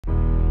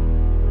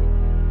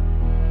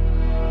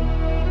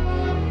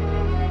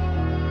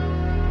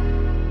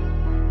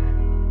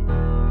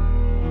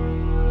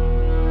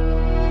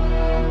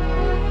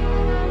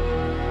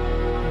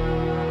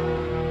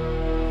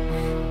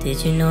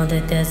Did you know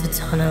that there's a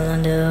tunnel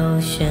under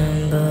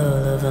Ocean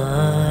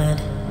Boulevard?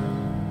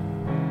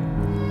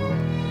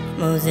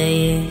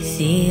 Mosaic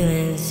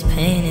ceilings,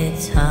 painted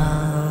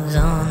tiles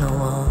on the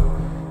wall.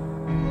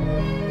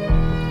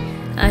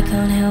 I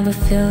can't help but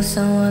feel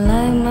someone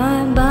like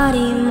my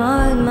body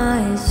marred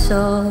my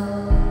soul.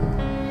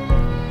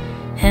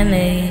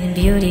 Handmade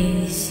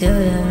beauty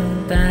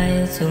sealed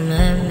by two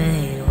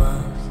man-made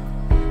walls.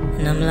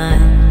 And I'm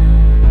like,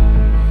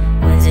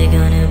 when's it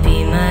gonna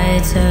be my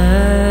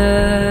turn?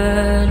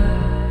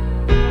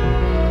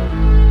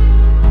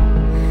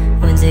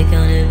 When's it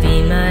gonna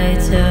be my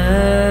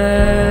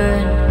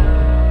turn?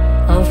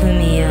 Open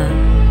me up,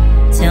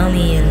 tell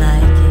me you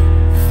like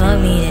it, fuck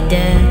me to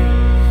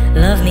death,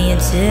 love me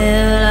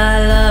until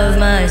I love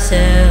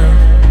myself.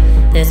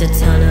 There's a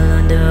tunnel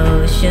under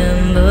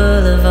Ocean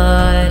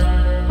Boulevard.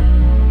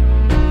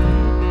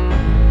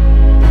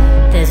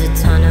 There's a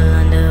tunnel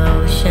under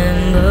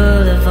Ocean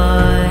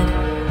Boulevard.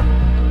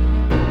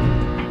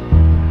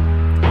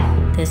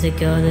 There's a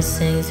girl that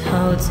sings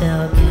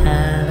Hotel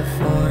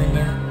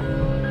California.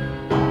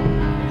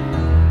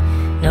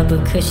 No,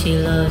 because she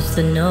loves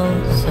the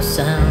notes or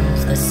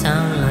sounds that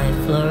sound like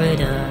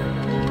Florida.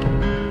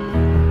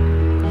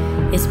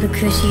 It's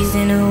because she's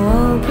in a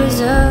world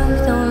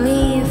preserved,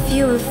 only a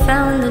few have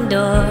found the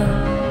door.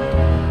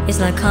 It's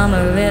like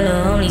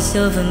Amarillo, only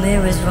silver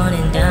mirrors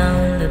running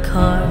down the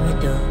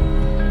corridor.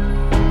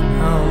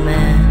 Oh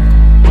man,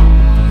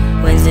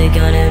 when's it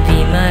gonna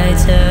be my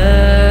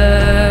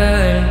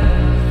turn?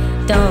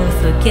 Don't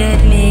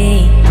forget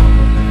me.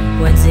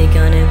 When's it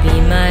gonna be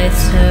my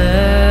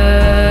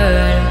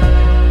turn?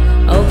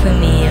 Open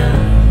me up,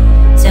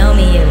 tell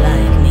me you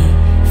like me,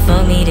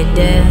 fuck me to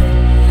death,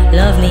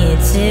 love me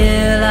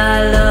until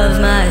I love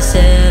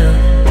myself.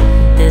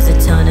 There's a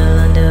tunnel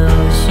under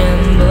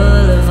Ocean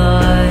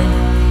Boulevard.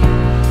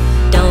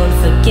 Don't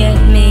forget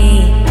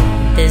me.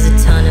 There's a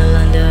tunnel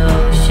under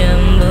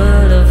Ocean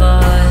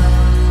Boulevard.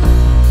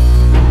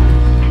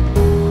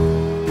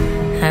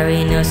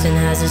 Harry Nelson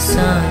has a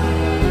son.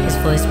 His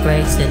voice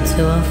breaks at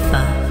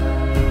 2:05.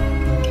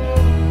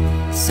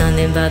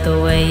 Something about the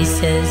way he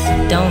says,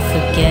 don't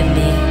forget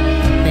me,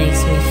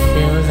 makes me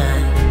feel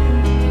like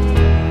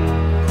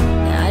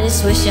I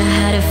just wish I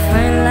had a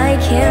friend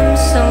like him,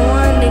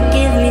 someone to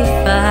give me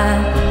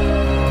fire.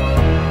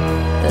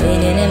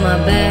 Leaning in my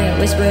back,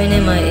 whispering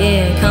in my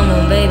ear, come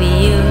on baby,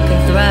 you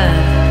can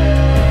thrive.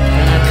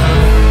 But I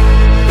can't.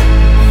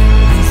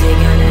 When's it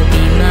gonna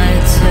be my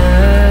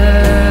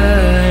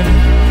turn?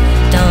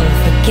 Don't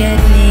forget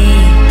me.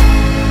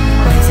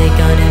 When's it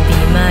gonna be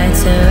my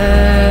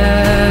turn?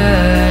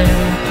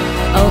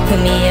 Open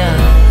me up,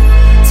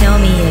 tell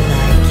me you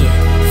like it,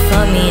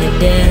 fuck me to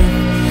death,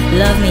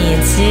 love me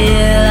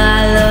until